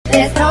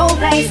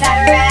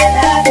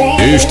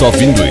Está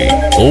vindo aí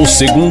o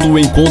segundo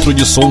encontro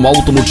de som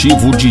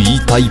automotivo de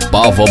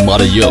Itaipava,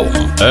 Maranhão.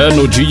 É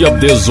no dia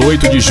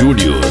 18 de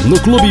julho, no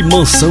Clube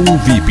Mansão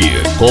VIP,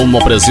 com uma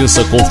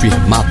presença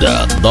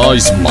confirmada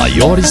das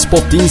maiores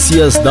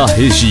potências da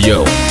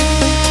região.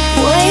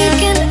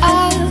 Waking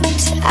up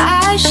to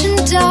ash and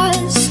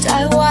dust,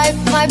 I wipe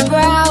my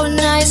brow and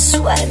I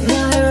sweat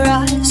my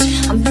rust.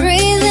 I'm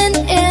breathing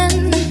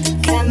in the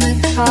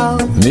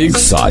chemicals.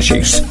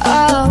 Mixagens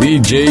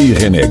DJ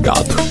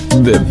Renegado,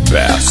 the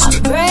best.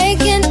 I'm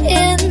breaking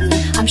in,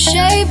 I'm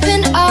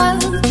shaping up,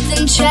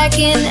 then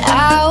checking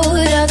out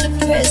of the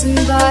prison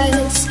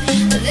bars.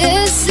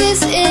 This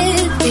is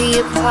it, the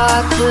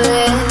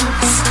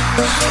apocalypse.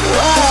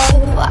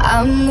 Whoa,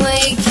 I'm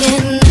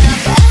waking up.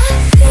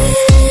 I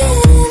feel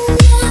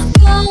my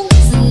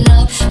bones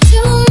enough to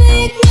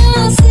make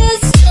my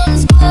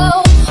systems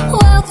blow.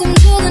 Welcome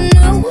to the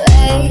new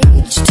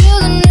age, to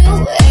the new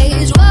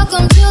age.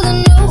 Welcome to the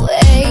new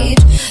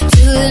age,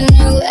 to the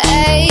new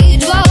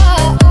age. Whoa,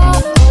 whoa,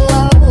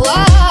 whoa,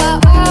 whoa.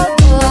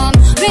 I'm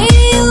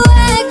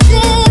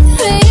radioactive,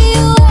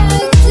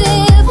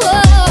 radioactive.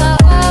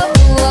 Whoa,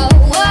 whoa,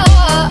 whoa.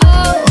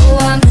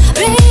 I'm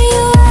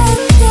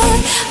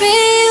radioactive,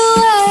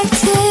 radioactive.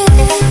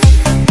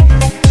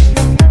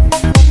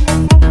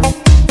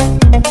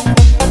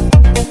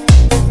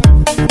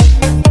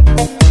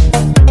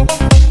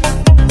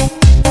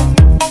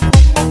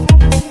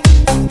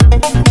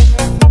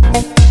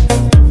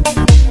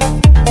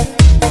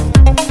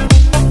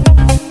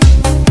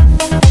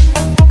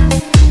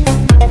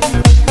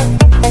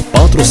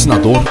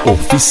 Patrocinador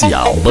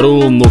oficial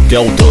Bruno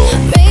Kelto.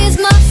 Raise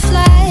my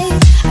flag,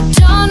 I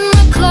don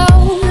my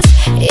clothes.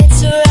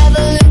 It's a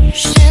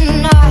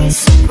revolution, I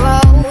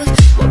suppose.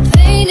 We're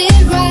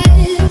painted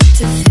red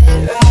to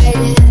fit right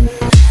in.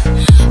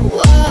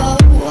 Whoa,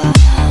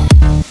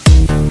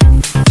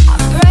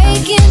 I'm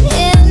breaking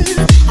in,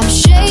 I'm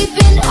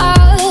shaping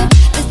up,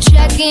 the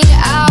checking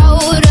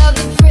out of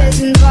the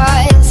prison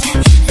bars.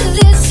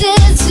 This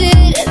is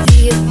it,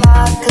 the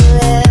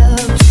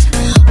apocalypse.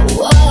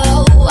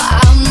 Whoa,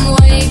 I'm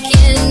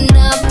waking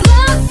up,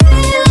 I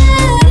feel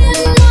it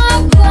in my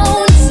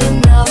bones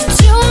enough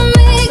to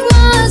make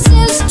my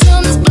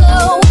systems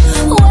blow.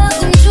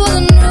 Welcome to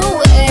the new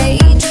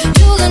age,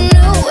 to the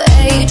new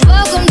age.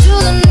 Welcome to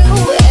the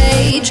new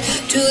age,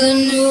 to the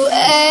new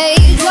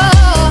age.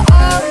 Whoa,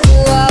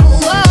 whoa,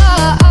 whoa,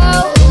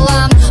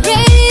 I'm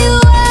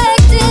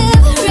radioactive,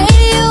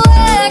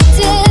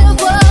 radioactive.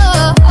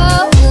 Whoa,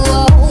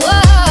 whoa,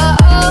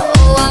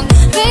 whoa, I'm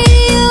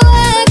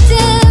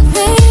radioactive,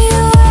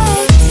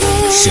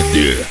 radioactive. CD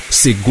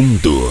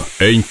segundo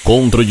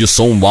Encontro de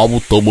som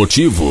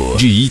automotivo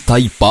de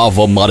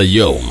Itaipava,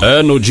 Maranhão.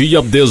 É no dia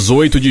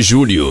 18 de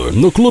julho,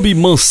 no Clube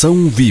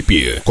Mansão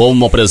VIP, com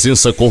uma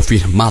presença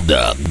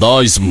confirmada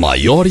das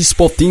maiores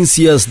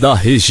potências da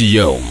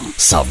região.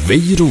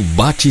 Saveiro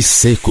Bate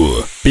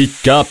Seco,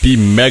 Picape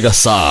Mega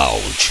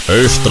Sound,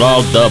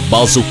 Estrada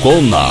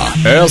Bazucona,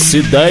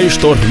 S10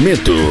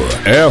 Tormento,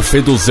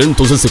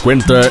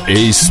 F250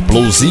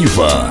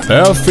 Explosiva,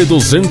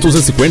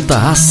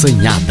 F250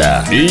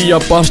 Assanhada e a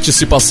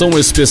participação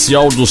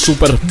especial do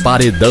Super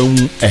Paredão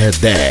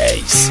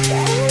E10.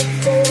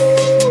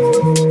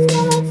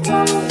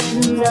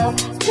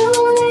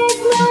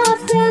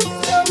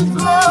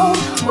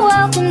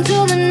 Welcome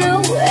to the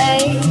new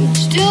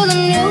age, to the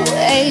new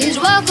age.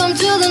 Welcome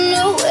to the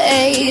new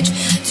age,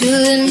 to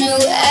the new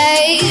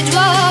age.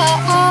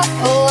 Whoa.